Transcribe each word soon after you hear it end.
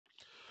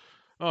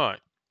All right.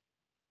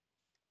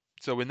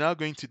 So we're now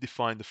going to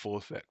define the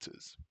force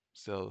vectors.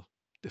 So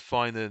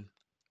defining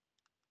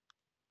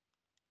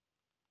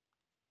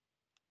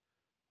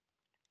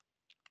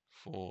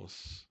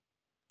force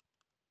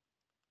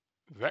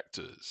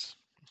vectors.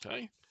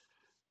 Okay.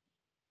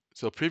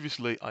 So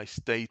previously I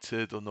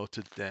stated or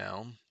noted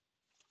down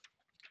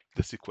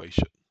this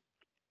equation.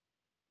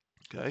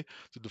 Okay.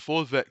 So the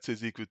force vector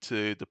is equal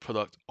to the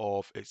product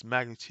of its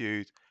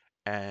magnitude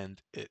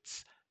and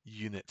its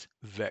unit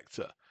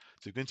vector.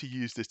 So we're going to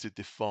use this to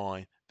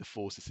define the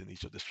forces in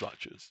each of the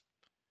structures.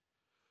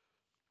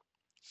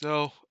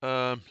 So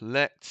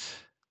let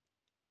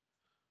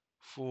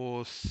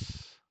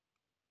force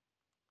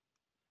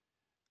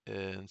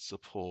in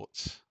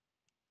support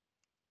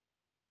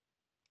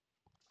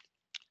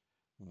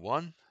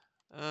 1.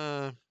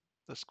 Uh,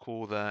 let's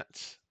call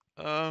that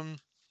um,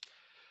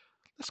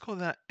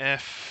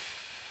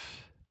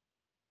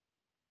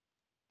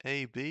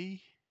 FAB.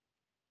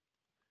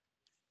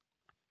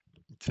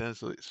 In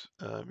terms of its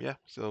yeah.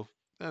 So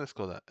let's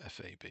call that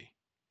FAB.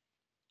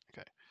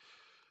 Okay.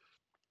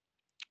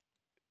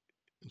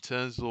 In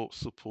terms of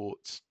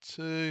support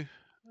 2,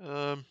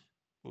 we're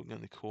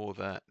going to call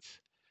that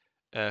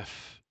FAC.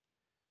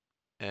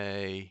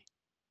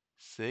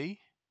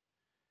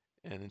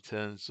 And in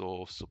terms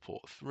of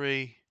support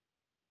 3,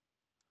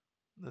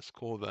 let's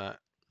call that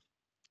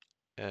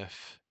FAD.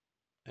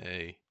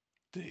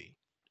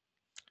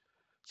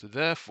 So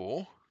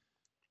therefore,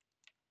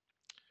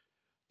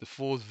 the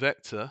force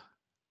vector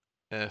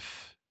FAB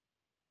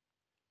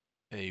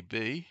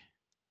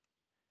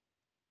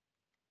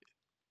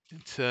in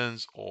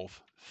terms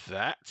of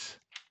that,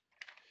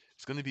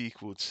 it's going to be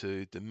equal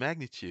to the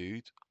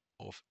magnitude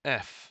of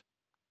FAB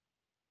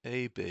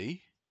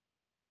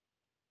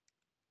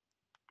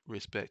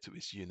respect to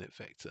its unit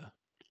vector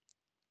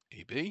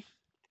AB.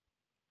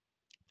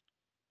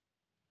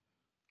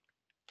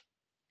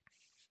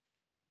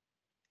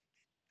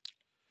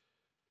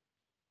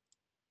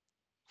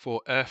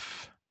 For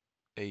FAC,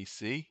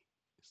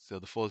 so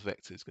the force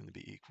vector is going to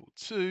be equal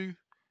to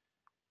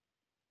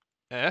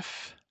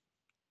FAC,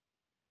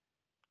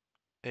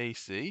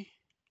 the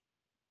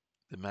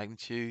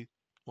magnitude,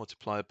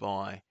 multiplied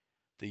by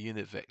the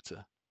unit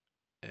vector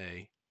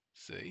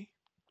AC.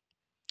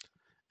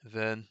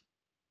 Then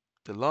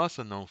the last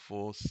unknown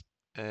force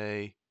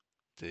AD,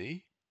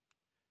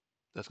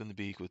 that's going to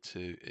be equal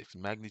to its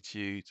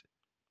magnitude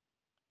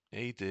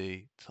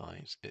AD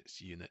times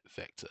its unit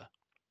vector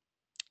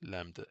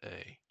lambda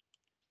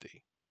AD.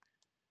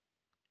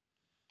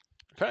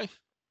 Okay,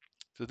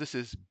 so this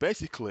is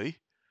basically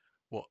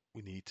what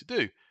we need to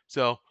do.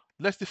 So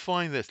let's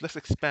define this. Let's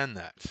expand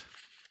that.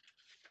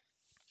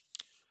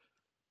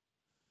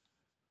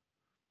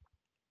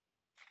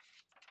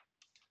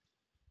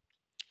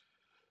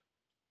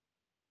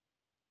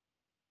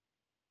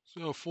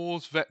 So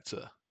force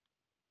vector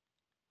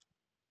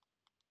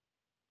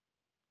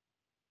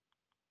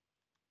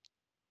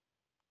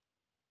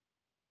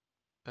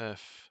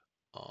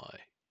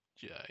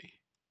Fij.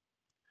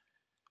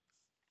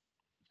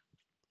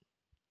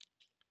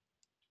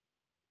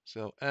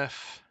 So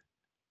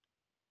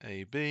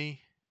FAB is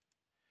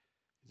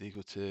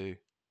equal to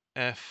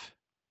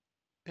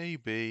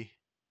FAB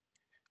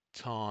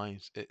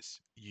times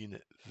its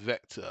unit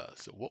vector.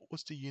 So what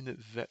was the unit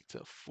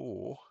vector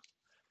for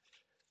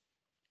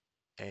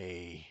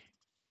AB?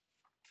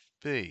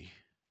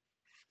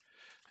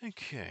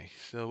 Okay,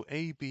 so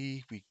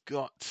AB we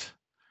got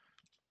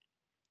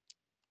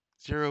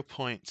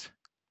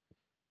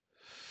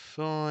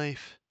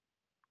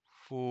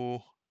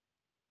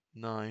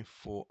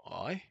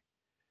 0.5494I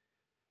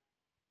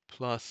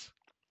plus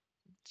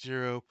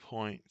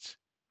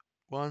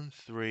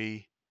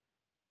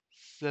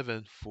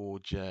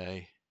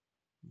 0.1374J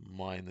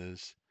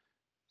minus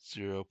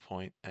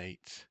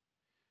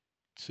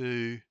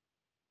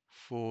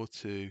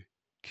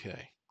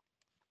 0.8242K.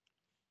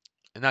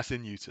 And that's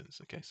in newtons,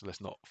 okay? So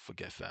let's not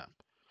forget that.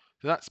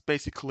 So that's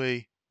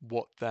basically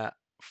what that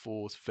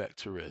force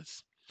vector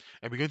is.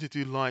 And we're going to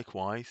do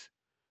likewise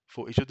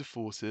for each of the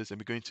forces,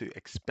 and we're going to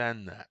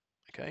expand that,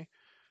 okay?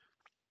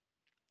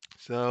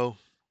 So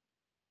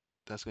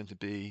that's going to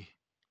be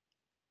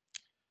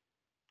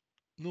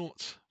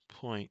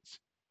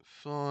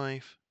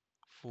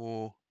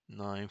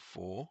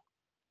 0.5494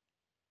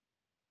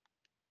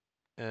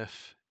 FAB,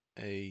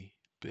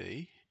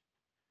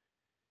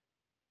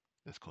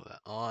 let's call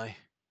that I,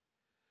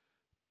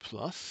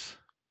 plus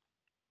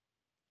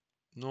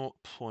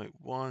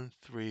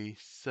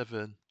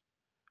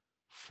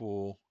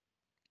 0.1374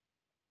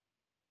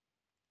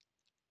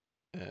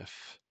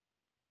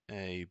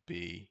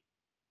 FABJ.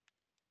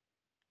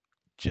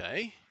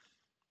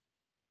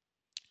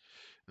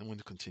 I'm going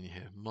to continue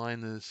here,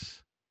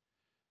 minus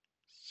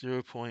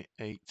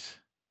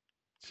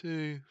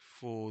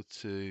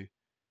 0.8242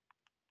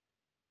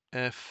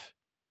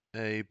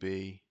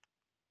 FAB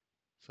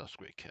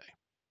subscript K.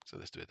 So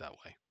let's do it that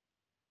way.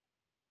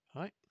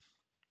 All right.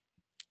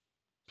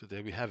 So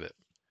there we have it.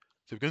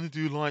 So we're going to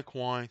do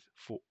likewise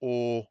for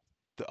all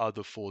the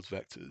other force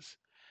vectors.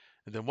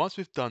 And then once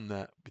we've done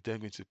that, we're then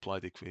going to apply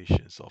the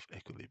equations of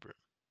equilibrium.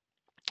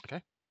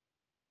 Okay.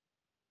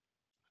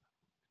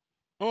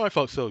 All right,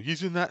 folks. So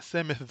using that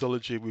same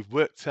methodology, we've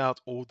worked out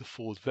all the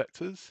force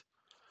vectors.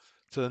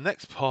 So the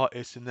next part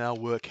is to now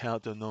work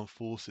out the known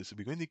forces. So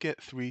we're going to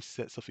get three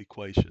sets of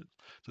equations.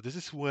 So this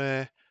is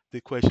where the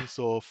equations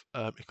of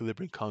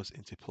equilibrium comes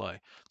into play.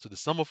 So the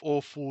sum of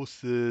all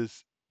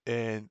forces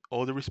in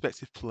all the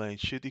respective planes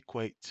should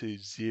equate to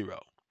 0.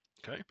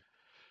 Okay.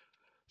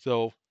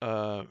 So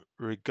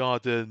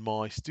regarding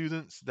my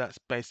students, that's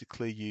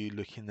basically you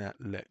looking at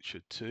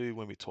lecture 2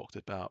 when we talked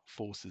about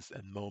forces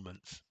and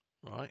moments,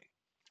 right?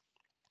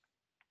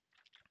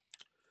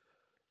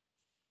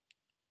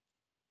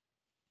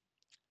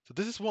 So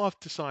this is what I've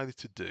decided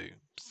to do.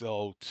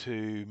 So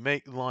to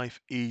make life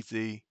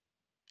easy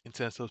in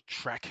terms of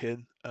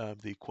tracking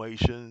the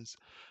equations,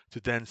 to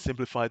then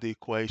simplify the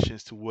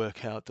equations to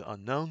work out the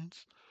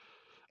unknowns,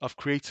 I've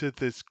created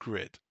this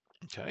grid.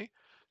 Okay,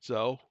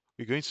 so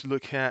we're going to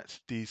look at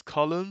these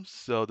columns.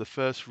 So the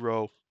first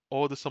row,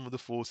 all the sum of the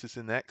forces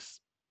in X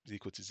is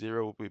equal to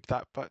 0 with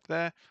that back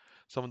there.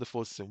 Sum of the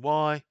forces in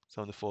Y,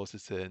 sum of the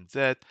forces in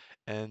Z,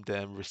 and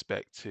then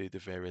respect to the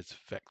various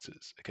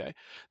vectors. Okay,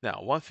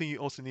 now one thing you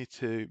also need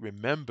to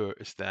remember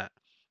is that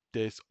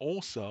there's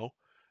also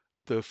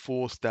the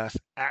force that's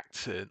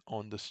acting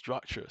on the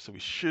structure. So we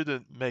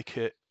shouldn't make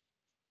it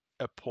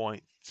a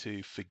point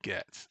to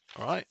forget.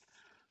 All right.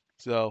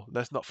 So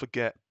let's not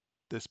forget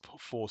this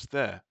force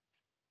there.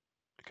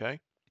 Okay.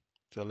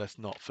 So let's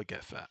not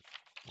forget that.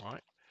 All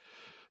right.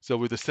 So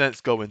with the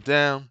sense going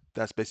down,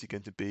 that's basically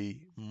going to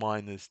be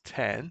minus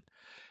 10.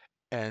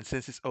 And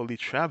since it's only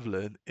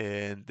traveling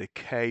in the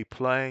K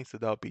plane, so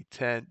that'll be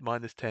 10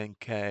 minus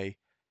 10K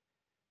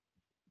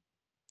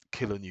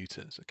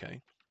kilonewtons.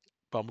 Okay.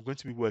 But I'm going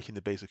to be working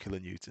the base of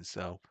kilonewtons,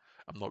 so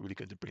I'm not really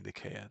going to bring the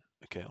K in,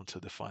 okay,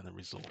 until the final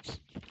results.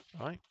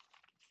 All right.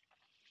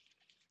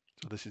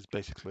 So this is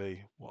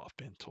basically what I've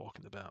been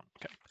talking about.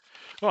 Okay.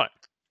 All right.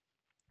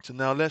 So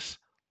now let's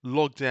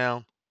log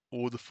down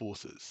all the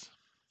forces.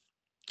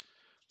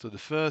 So the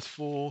first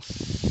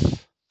force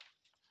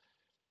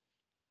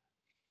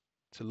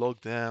to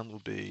log down will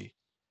be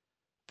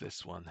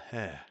this one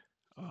here.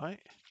 All right.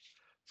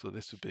 So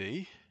this would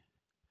be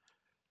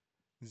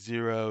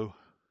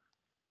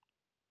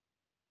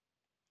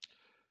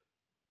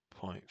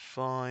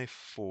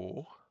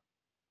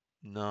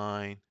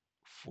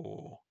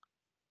 0.5494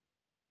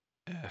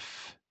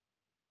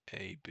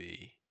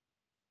 FABI.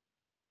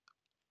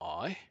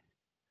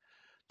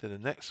 Then the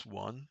next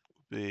one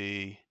would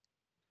be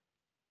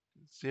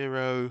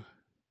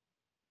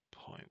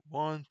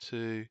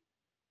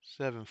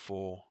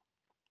 0.1274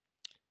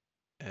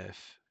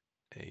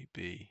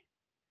 FABJ.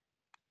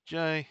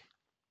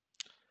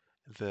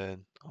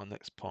 Then our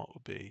next part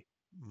will be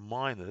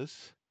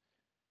minus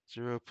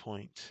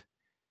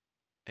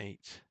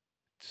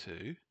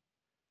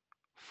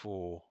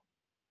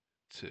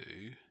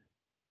 0.8242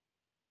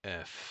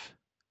 FAB.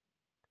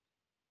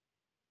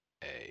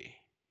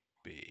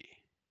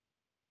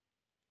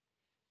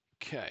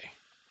 Okay.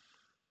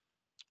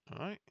 All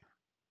right.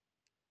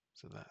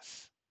 So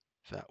that's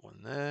that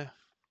one there.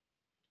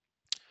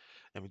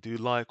 And we do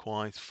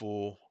likewise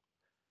for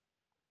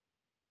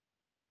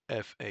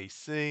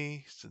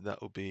FAC. So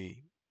that will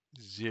be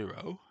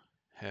 0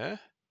 here.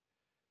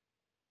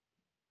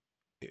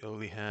 It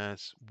only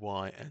has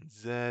Y and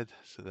Z.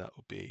 So that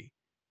will be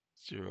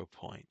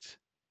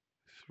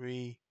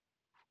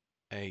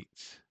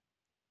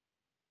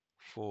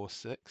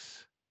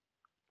 0.3846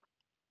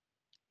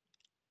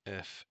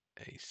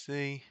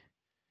 FAC.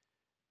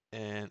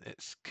 And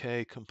its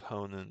K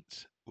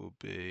component will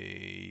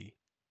be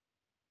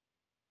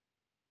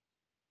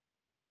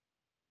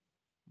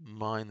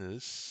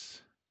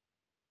minus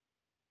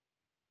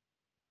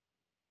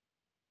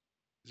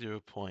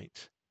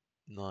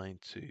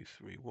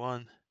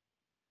 0.9231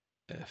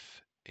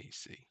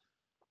 FAC.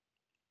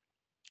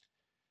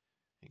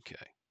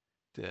 Okay,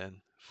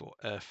 then for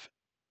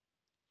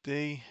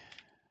FD,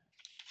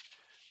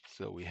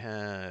 so we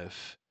have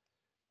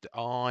the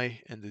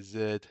I and the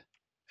Z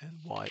and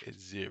Y is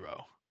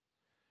 0.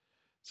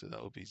 So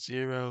that will be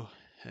 0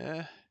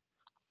 here.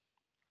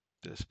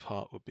 This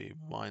part will be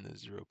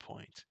minus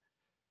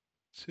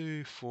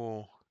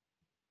 0.24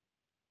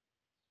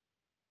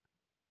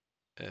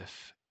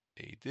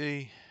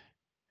 FAD.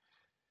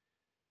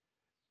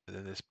 And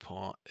then this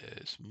part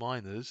is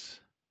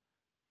minus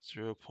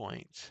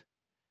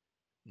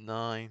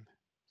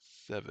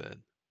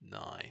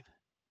 0.979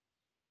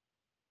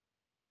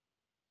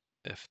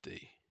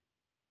 FD.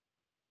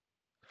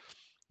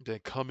 Then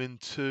coming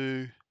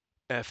to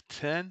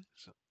F10,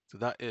 so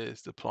that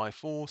is the apply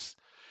force.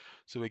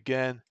 So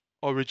again,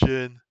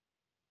 origin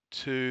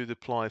to the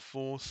apply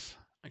force,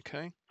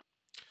 okay?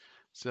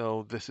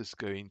 So this is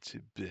going to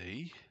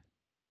be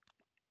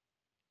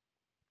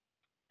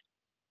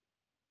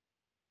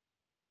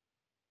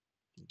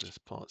this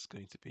part's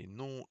going to be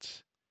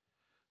naught,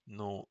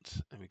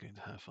 naught, and we're going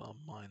to have our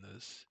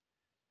minus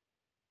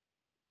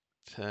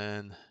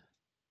 10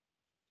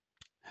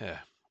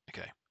 here.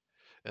 Okay,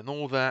 and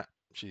all that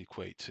should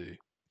equate to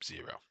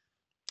 0.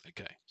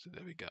 Okay, so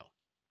there we go.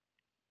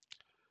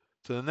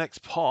 So the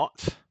next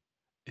part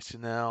is to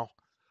now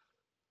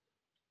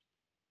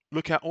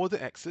look at all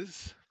the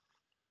x's,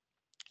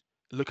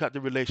 look at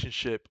the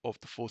relationship of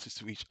the forces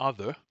to each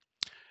other,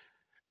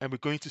 and we're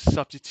going to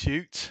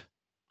substitute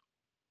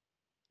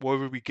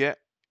whatever we get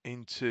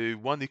into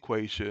one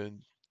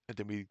equation, and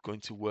then we're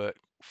going to work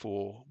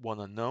for one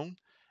unknown,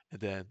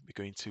 and then we're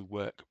going to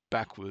work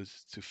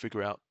backwards to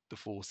figure out the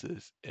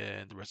forces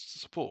and the rest of the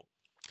support.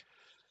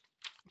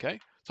 Okay,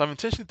 so I've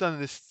intentionally done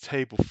this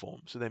table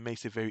form so that it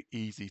makes it very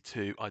easy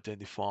to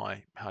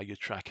identify how you're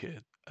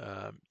tracking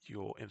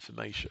your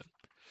information.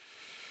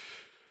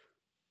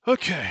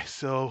 Okay,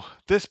 so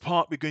this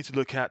part we're going to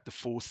look at the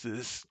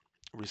forces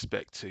with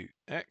respect to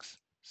x.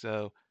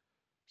 So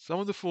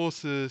sum of the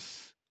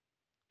forces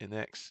in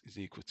x is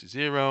equal to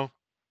 0.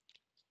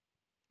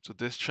 So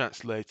this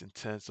translates in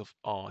terms of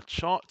our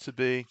chart to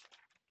be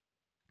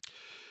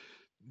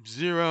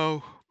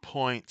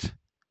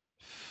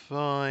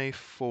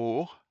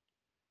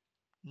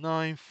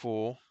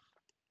 0.5494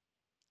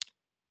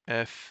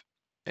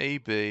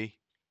 FAB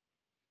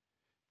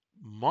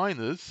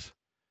minus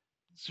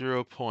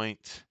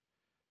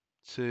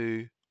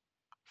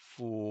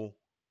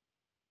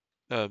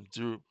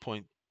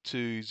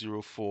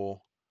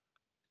 0.204,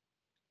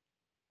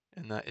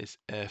 and that is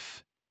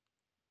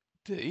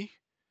FD,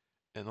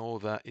 and all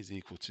that is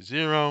equal to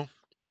 0.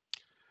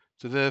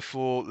 So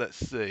therefore, let's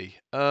see.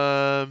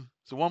 So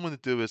what I'm going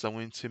to do is I'm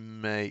going to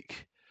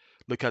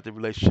look at the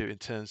relationship in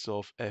terms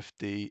of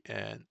FD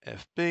and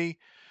FB.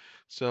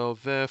 So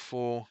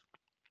therefore,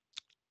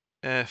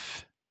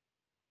 FAB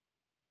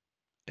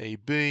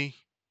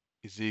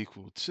is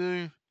equal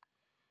to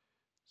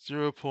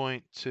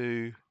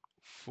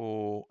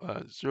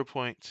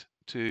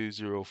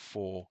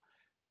 0.204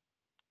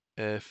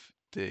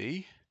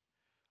 FD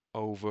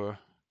over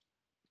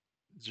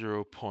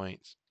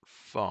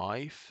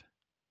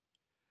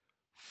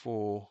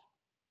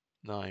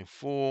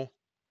 0.5494,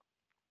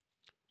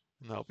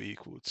 and that'll be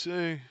equal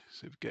to,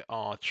 so we get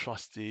our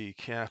trusty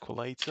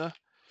calculator.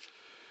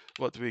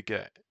 What do we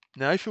get?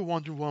 Now, if you're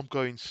wondering why I'm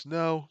going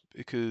slow,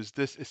 because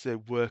this is a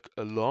work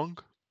along,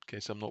 okay,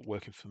 so I'm not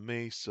working for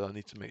me, so I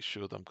need to make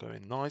sure that I'm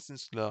going nice and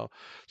slow,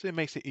 so it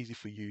makes it easy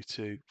for you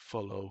to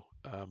follow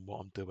what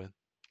I'm doing,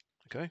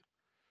 okay?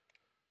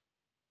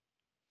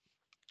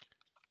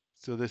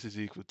 So this is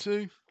equal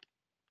to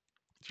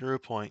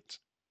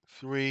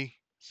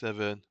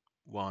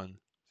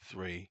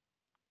 0.3713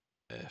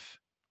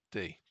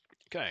 FD.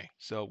 Okay,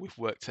 so we've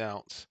worked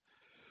out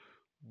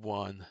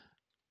one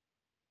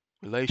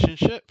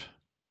relationship.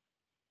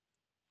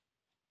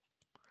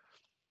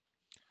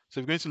 So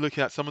we're going to look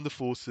at some of the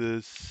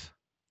forces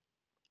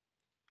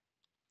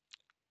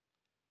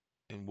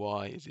in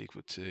y is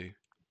equal to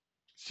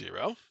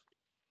 0.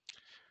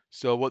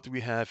 So what do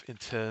we have in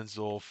terms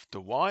of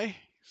the y?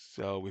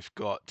 So we've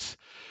got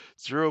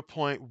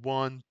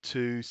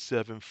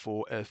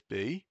 0.1274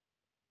 FB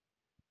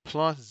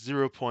plus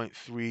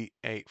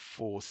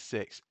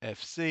 0.3846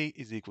 FC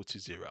is equal to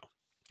 0.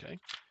 Okay.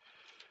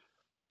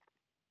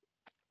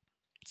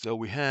 So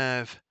we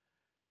have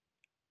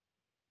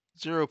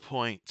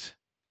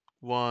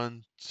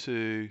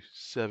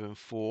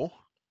 0.1274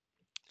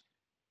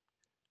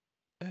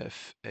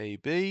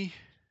 FAB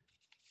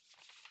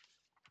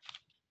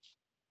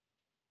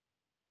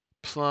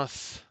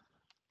plus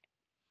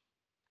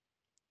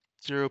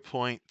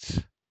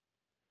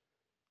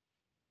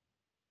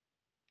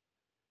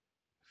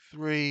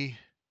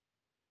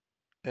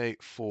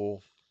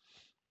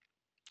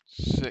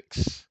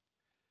 0.3846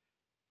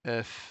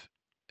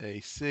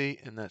 FAC,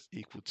 and that's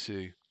equal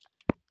to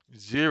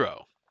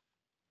 0.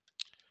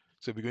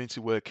 So we're going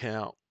to work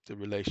out the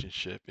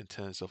relationship in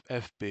terms of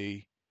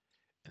FB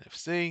and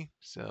FC.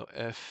 So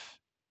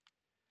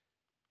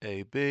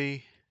FAB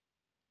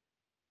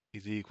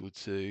is equal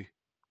to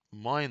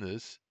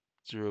minus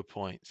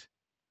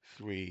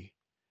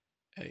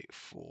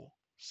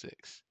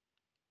 0.3846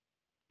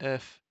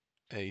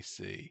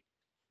 FAC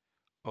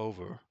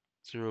over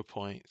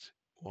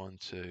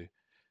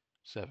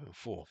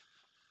 0.1274.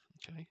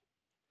 Okay.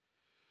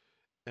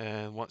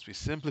 And once we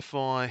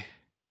simplify,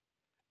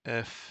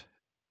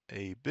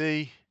 FAB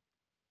is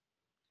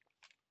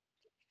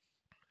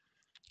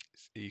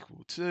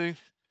equal to,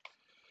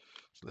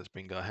 so let's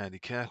bring our handy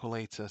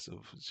calculator,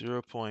 so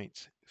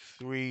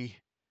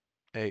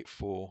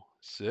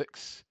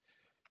 0.3846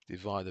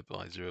 divided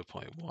by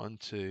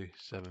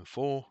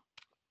 0.1274,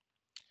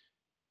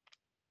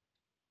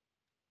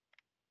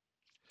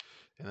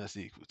 and that's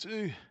equal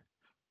to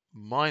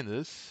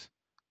minus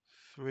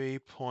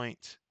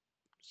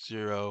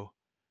 3.018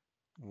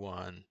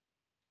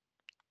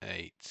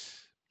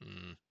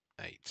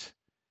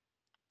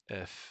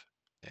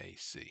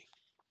 FAC.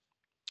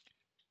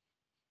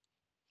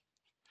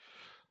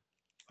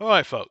 All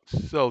right, folks,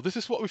 so this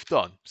is what we've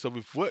done. So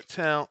we've worked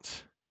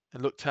out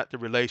and looked at the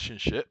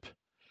relationship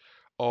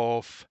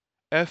of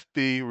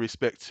FB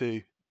respect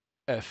to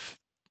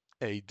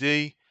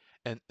FAD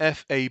and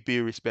FAB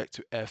respect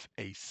to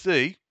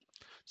FAC.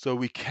 So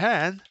we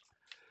can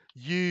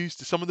use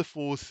the sum of the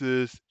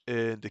forces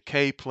in the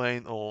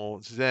k-plane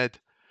or z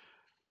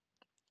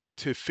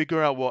to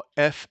figure out what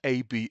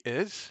FAB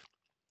is.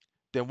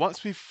 Then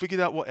once we've figured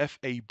out what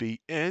FAB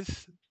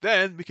is,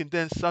 then we can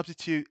then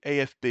substitute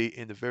AFB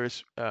in the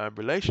various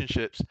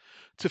relationships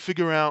to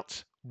figure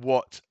out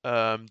what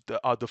the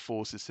other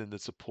forces in the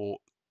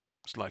support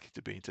is likely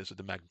to be in terms of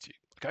the magnitude.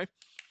 Okay,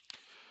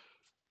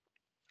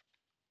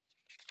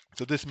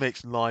 so this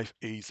makes life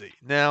easy.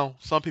 Now,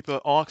 some people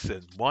are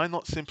asking, why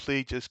not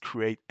simply just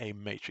create a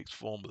matrix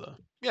formula?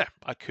 Yeah,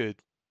 I could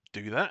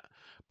do that,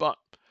 but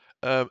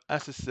as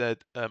I said,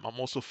 I'm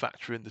also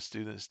factoring the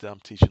students that I'm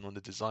teaching on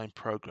the design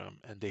program,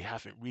 and they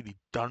haven't really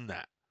done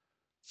that.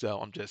 So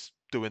I'm just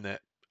doing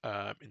it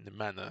in the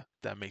manner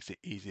that makes it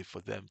easier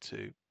for them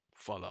to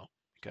follow.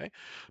 Okay,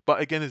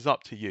 but again, it's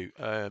up to you.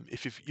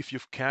 If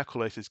your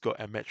calculator's got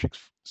a metrics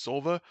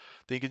solver,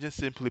 then you can just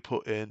simply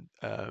put in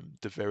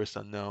the various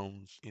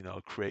unknowns.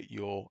 Create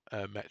your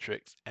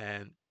metrics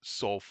and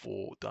solve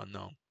for the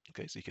unknown.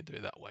 Okay, so you can do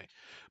it that way.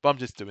 But I'm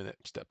just doing it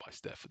step by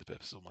step for the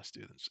purpose of my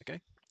students. Okay,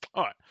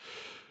 all right.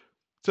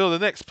 So the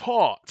next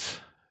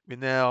part, we're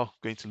now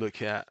going to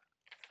look at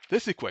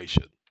this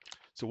equation.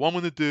 So what I'm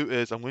going to do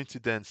is I'm going to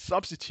then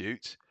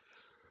substitute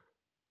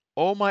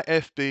all my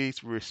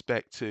FBs with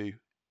respect to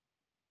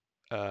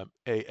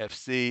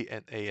AFC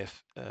and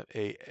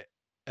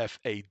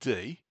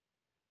AFAD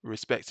with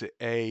respect to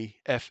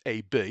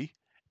AFAB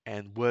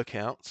and work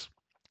out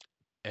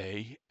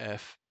AFB.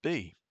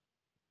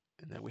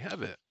 And there we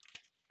have it.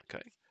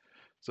 Okay.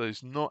 So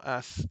it's not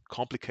as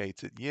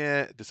complicated.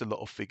 Yeah, there's a lot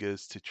of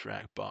figures to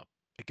track, but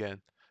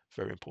again,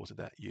 very important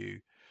that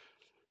you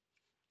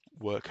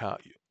work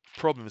out your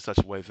problem in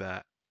such a way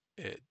that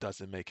it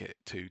doesn't make it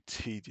too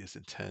tedious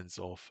in terms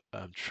of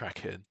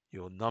tracking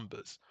your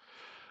numbers.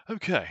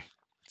 Okay,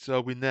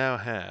 so we now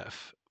have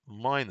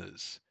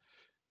minus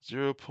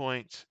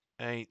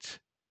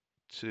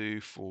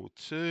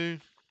 0.8242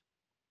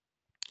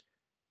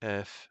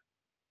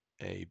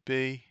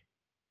 FAB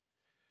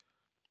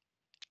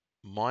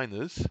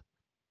minus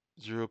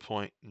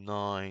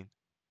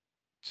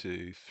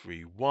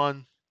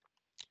 0.9231.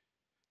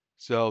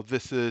 So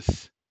this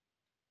is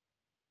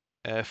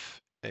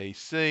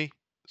FAC.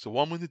 So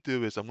what I'm going to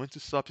do is I'm going to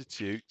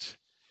substitute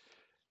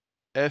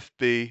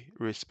FB with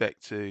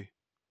respect to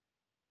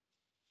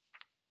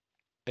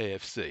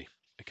AFC.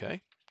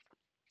 Okay,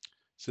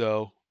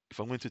 so if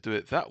I'm going to do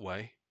it that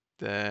way,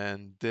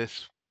 then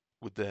this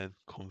would then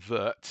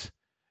convert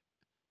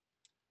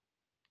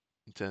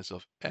in terms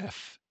of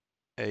FAC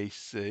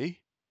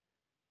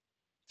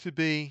to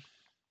be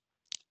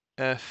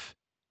FAB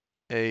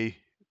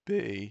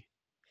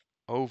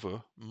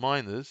over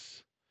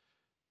minus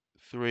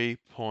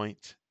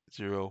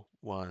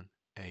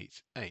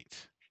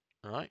 3.0188.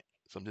 All right,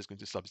 so I'm just going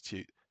to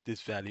substitute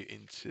this value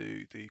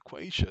into the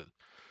equation.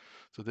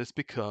 So this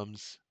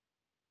becomes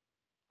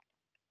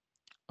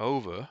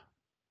over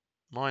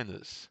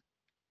minus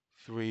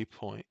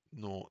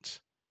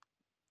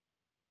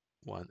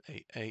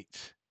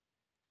 3.0188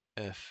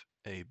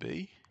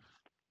 FAB.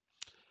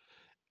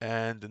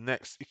 And the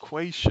next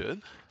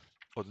equation,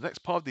 or the next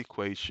part of the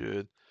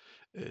equation,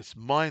 is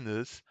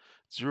minus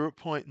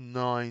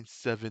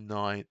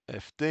 0.979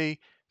 FD.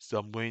 So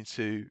I'm going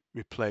to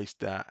replace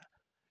that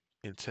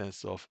in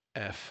terms of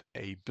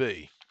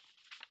FAB.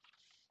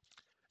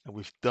 And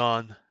we've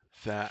done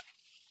that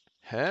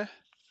here.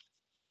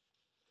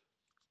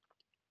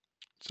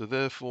 So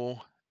therefore,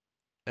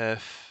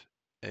 FAD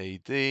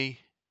is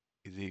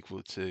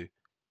equal to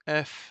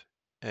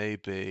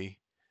FAB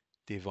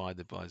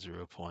divided by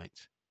 0.3713.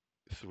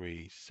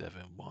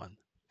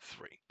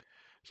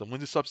 So I'm going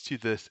to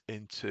substitute this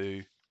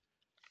into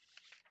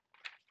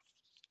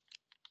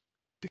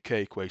the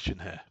K equation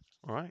here.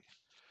 All right.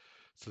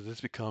 So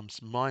this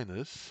becomes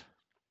minus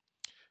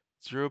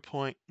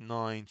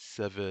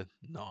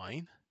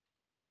 0.979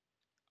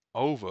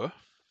 over,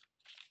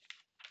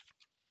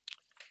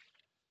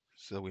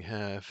 so we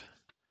have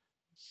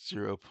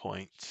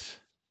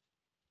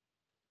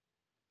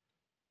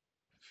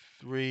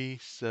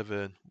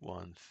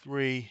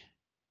 0.3713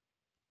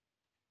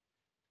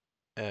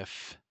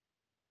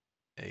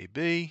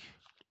 FAB.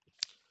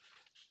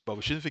 But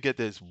we shouldn't forget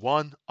there's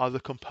one other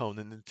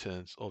component in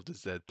terms of the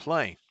Z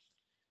plane,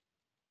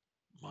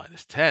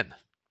 minus 10.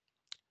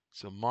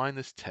 So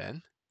minus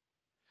 10,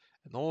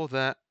 and all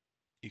that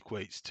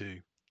equates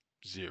to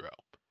 0.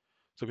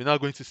 So we're now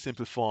going to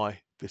simplify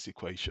this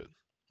equation.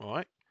 All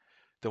right.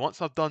 Then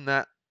once I've done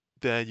that,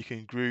 then you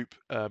can group,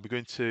 we're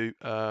going to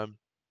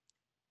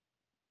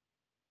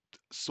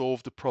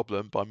solve the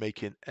problem by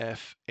making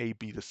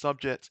FAB the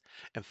subject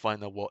and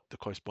find out what the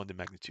corresponding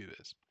magnitude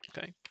is.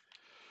 Okay.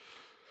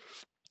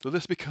 So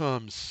this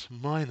becomes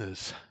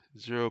minus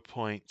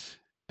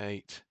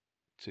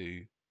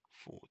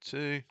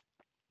 0.8242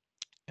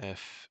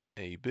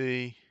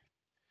 FAB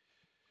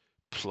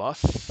plus,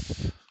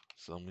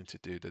 so I'm going to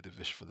do the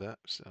division for that.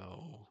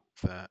 So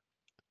that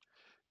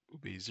will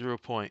be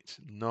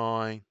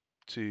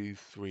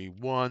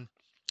 0.9231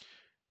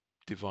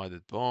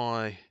 divided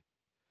by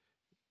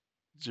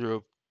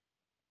 0.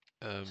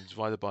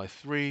 divided by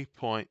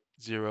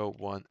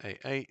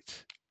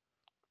 3.0188.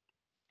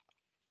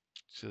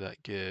 So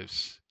that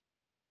gives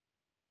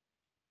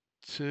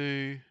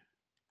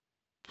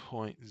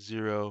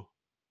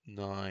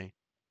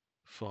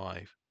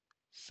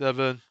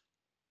 2.0957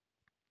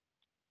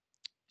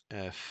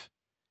 FAB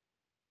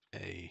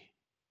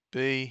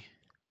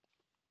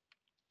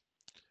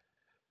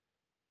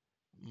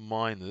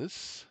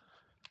minus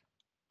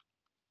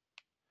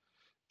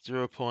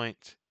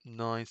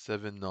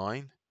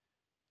 0.979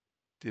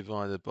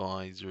 divided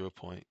by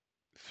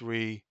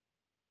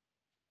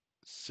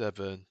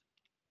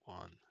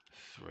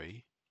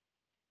 0.3713,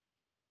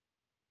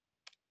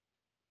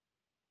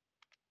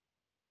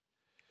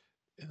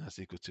 and that's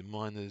equal to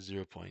minus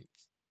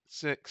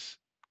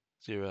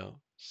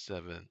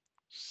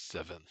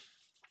 0.6077.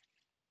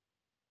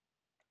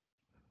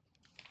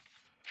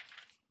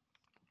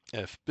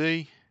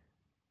 FB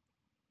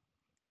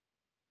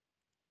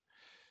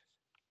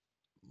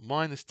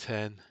minus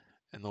 10,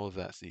 and all of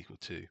that's equal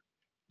to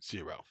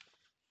 0.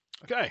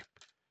 Okay,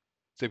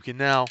 so we can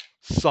now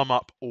sum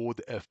up all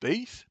the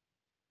FBs.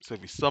 So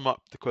if we sum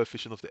up the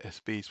coefficient of the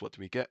SBs, what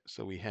do we get?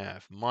 So we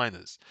have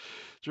minus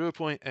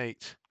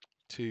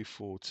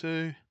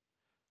 0.8242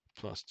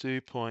 plus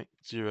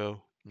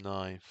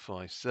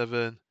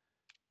 2.0957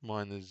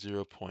 minus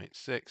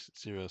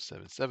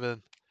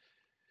 0.6077,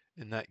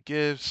 and that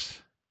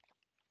gives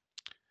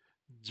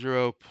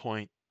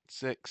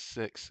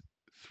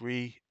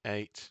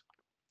 0.6638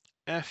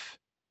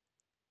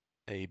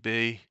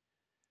 FAB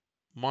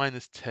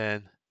minus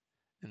 10,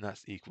 and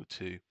that's equal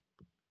to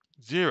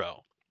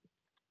 0.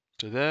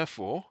 So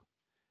therefore,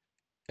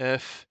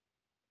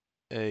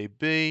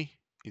 FAB is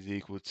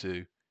equal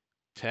to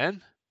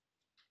 10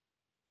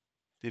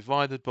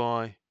 divided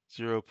by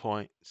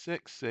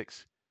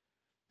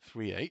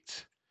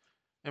 0.6638.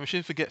 And we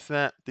shouldn't forget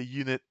that the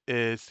unit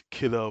is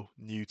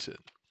kilonewton.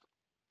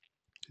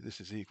 So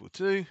this is equal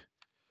to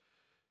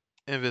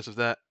inverse of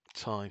that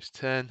times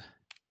 10,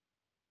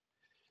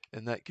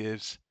 and that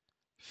gives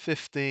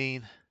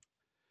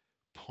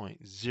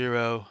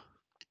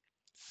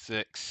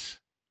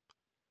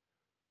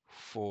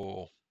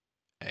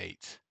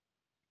 15.0648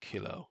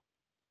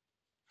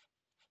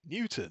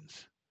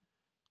 kilonewtons.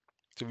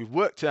 So we've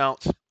worked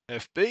out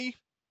FB,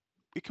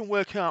 we can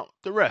work out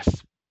the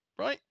rest,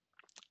 right?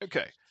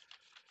 Okay,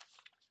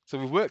 so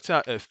we worked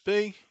out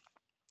FB,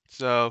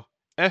 so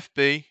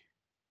FB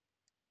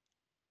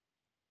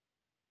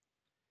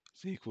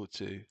is equal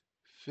to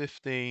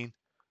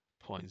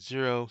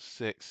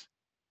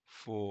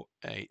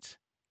 15.0648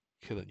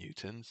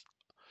 kilonewtons.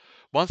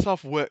 Once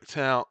I've worked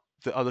out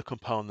the other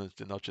components,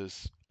 then I'll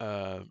just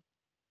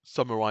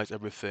summarize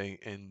everything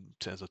in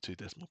terms of 2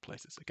 decimal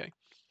places, okay?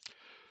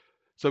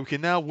 So we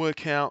can now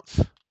work out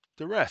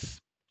the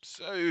rest.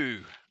 So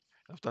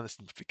I've done a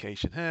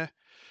simplification here.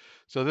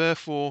 So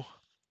therefore,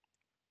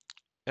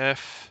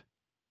 FAC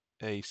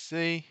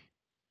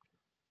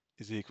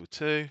is equal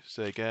to,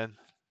 so again,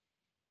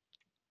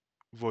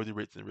 we've already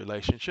written the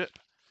relationship.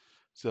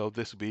 So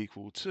this will be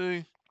equal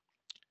to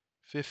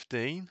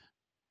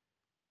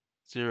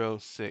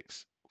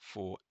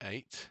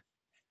 15.0648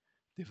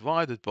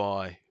 divided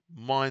by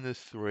minus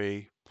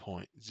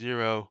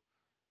 3.08188,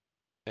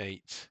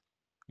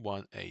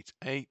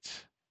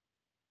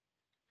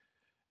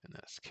 and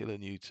that's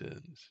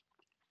kilonewtons.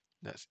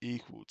 That's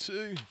equal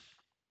to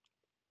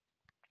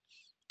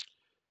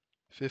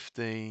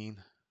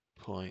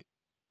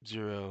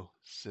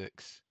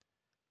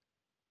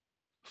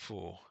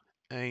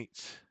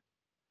 15.0648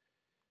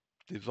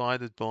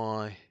 divided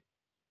by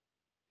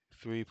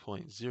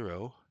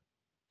 3.08188,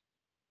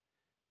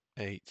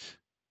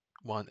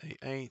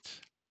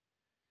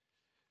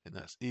 and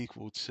that's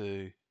equal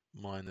to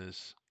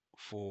minus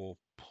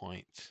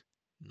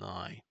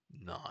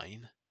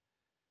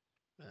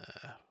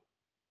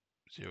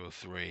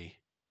 4.9903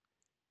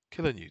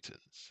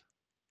 kilonewtons.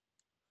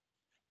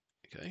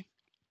 Okay,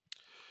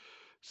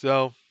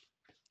 so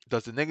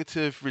does the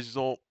negative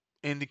result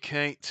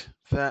indicate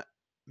that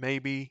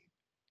maybe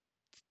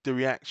the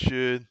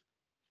reaction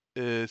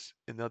is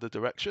in another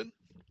direction?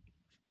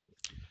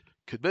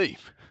 Could be.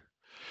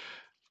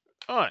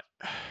 All right,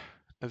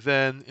 and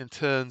then in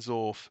terms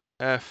of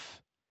FAD,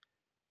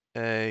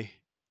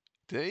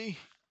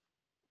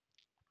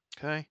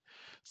 okay,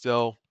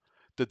 so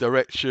the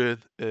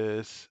direction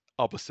is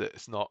opposite.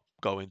 It's not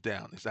going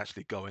down, it's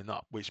actually going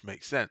up, which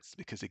makes sense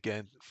because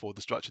again, for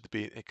the structure to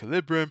be in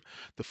equilibrium,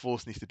 the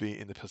force needs to be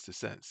in the positive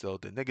sense. So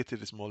the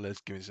negative is more or less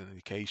giving us an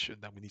indication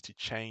that we need to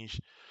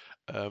change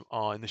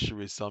our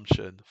initial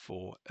assumption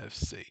for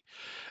FC.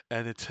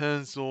 And in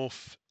terms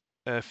of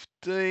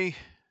FD,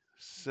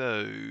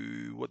 so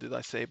what did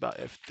I say about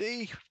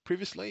FD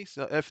previously?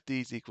 So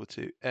FD is equal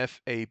to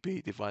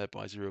FAB divided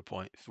by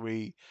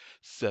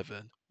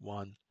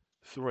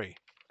 0.3713.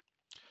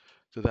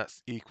 So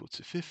that's equal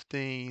to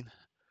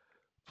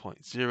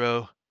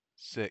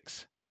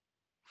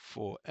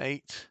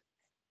 15.0648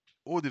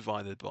 or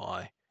divided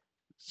by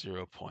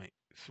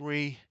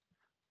 0.3713.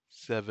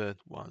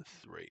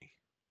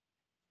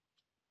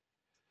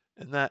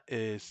 and that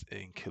is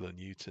in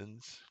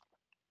kilonewtons.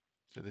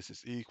 So this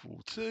is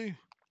equal to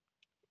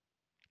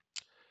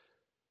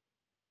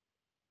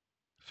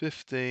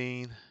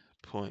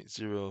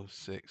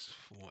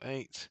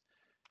 15.0648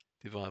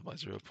 divided by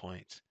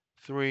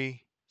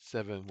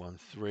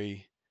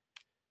 0.3713,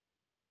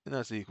 and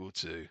that's equal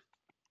to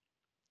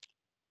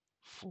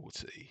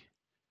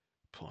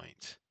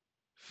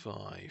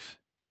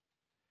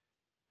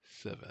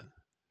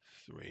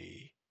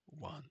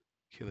 40.5731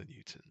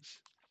 kilonewtons.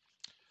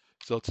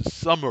 So to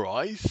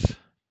summarize,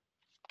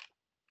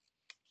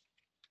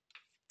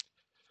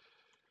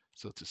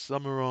 so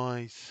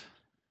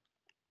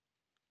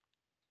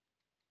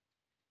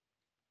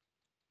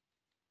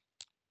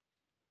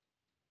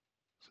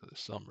the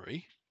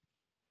summary,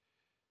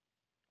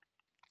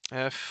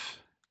 FAB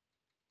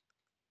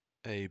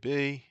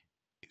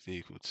is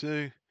equal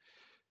to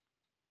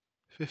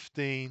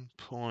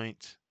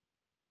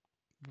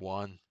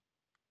 15.1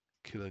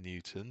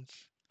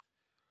 kilonewtons,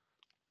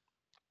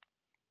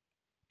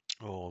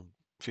 or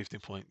 15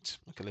 point,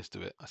 okay, let's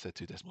do it. I said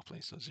 2 decimal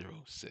places, so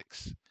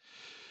 0.6.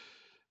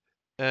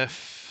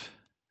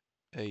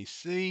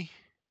 FAC,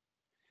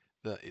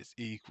 that is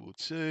equal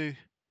to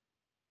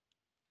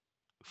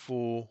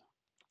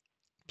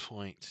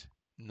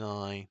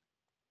 4.99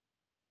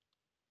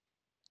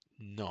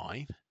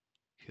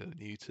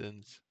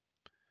 kilonewtons.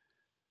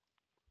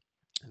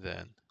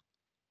 Then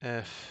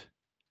FAD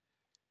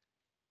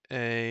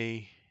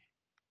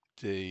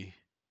is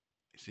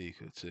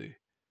equal to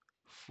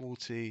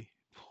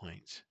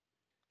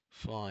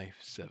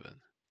 40.57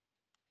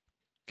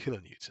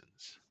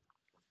 kilonewtons.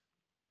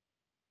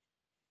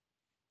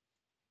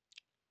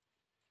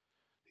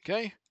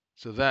 Okay,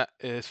 so that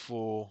is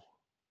for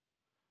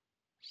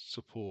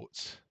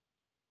support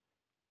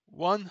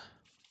 1,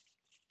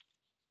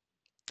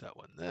 that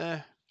one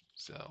there.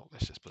 So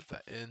let's just put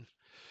that in.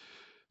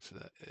 So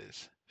that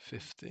is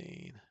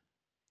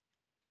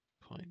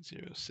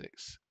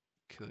 15.06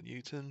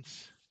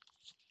 kilonewtons.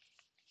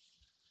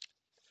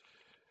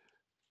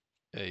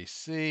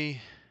 AC,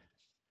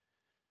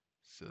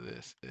 so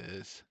this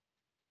is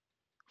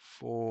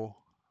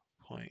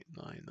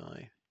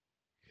 4.99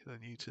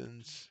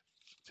 kilonewtons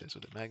in terms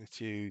of the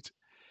magnitude,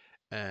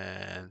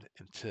 and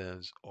in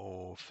terms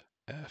of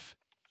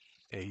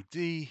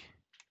FAD,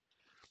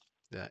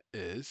 that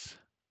is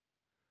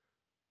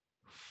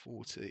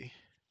 40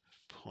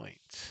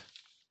 point.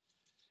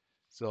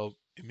 So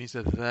it means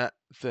that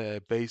there,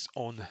 based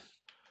on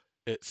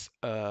its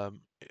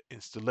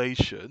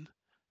installation,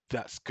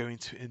 that's going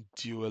to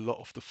endure a lot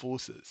of the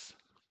forces.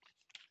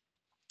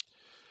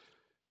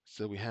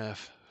 So we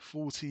have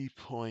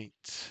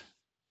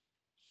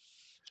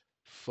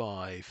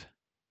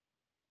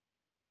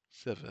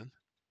 40.57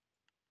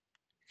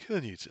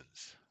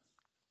 kilonewtons.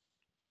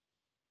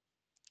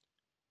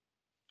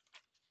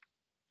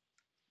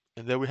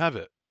 And there we have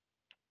it.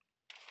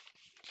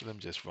 So let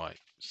me just write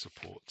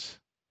support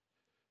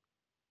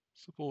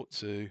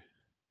 2,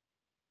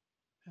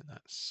 and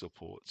that's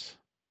support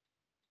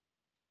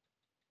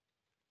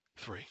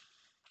 3.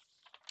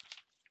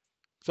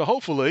 So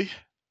hopefully,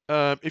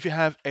 if you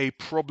have a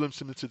problem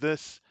similar to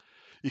this,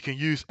 you can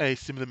use a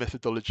similar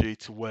methodology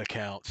to work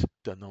out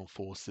the unknown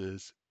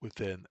forces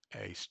within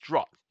a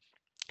strut.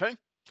 Okay?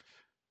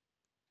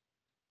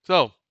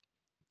 So,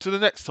 to the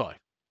next time.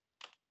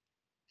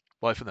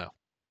 Bye for now.